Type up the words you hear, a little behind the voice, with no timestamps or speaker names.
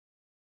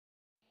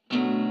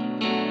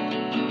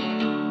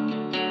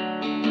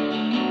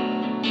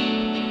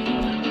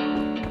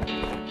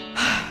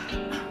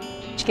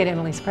you get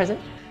Emily's present?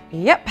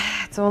 Yep,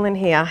 it's all in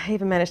here. I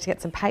even managed to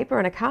get some paper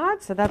and a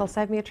card, so that'll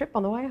save me a trip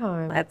on the way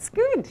home. That's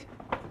good.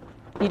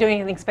 You doing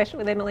anything special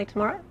with Emily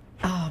tomorrow?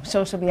 Oh, I'm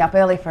sure she'll be up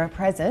early for her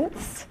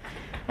presents.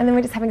 And then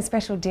we're just having a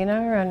special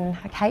dinner and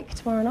a cake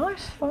tomorrow night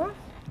for her.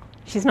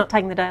 She's not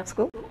taking the day off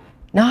school?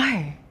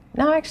 No,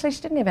 actually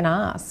she didn't even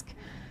ask.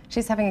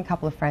 She's having a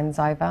couple of friends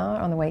over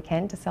on the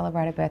weekend to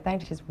celebrate her birthday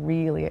and she's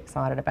really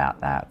excited about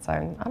that. So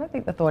I don't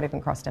think the thought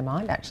even crossed her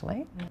mind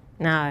actually.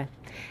 No,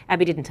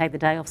 Abby didn't take the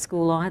day off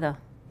school either.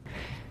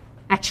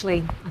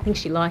 Actually, I think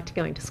she liked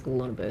going to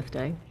school on a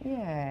birthday.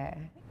 Yeah.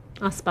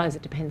 I suppose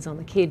it depends on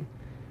the kid.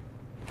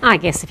 I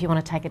guess if you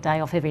want to take a day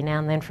off every now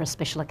and then for a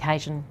special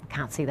occasion, I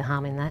can't see the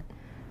harm in that.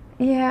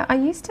 Yeah, I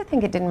used to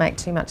think it didn't make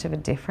too much of a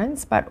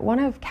difference, but one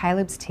of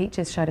Caleb's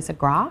teachers showed us a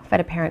graph at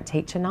a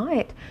parent-teacher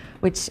night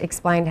which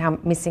explained how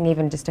missing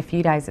even just a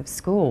few days of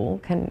school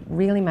can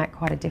really make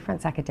quite a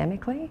difference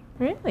academically.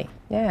 Really?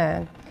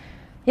 Yeah.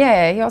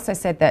 Yeah, he also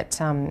said that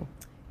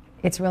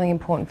it's really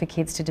important for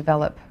kids to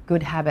develop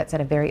good habits at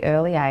a very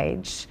early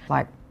age,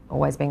 like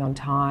always being on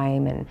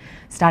time and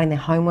starting their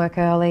homework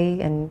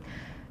early and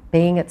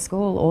being at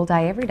school all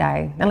day, every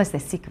day, unless they're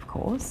sick, of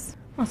course.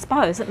 I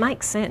suppose it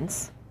makes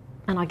sense.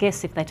 And I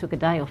guess if they took a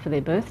day off for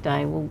their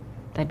birthday, well,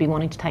 they'd be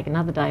wanting to take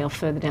another day off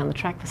further down the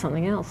track for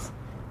something else.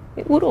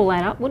 It would all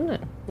add up, wouldn't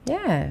it?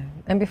 Yeah,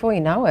 and before you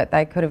know it,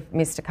 they could have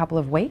missed a couple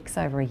of weeks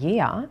over a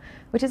year,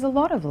 which is a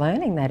lot of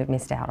learning they'd have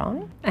missed out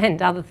on.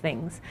 And other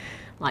things,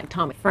 like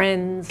time with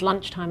friends,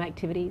 lunchtime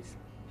activities.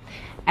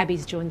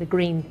 Abby's joined the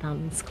Green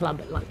Thumbs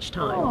Club at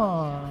lunchtime.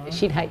 Aww.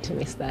 She'd hate to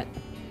miss that.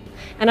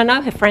 And I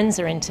know her friends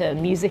are into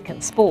music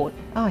and sport.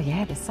 Oh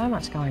yeah, there's so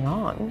much going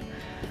on.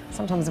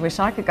 Sometimes I wish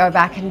I could go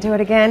back and do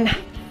it again.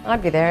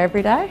 I'd be there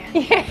every day.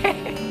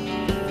 Yeah.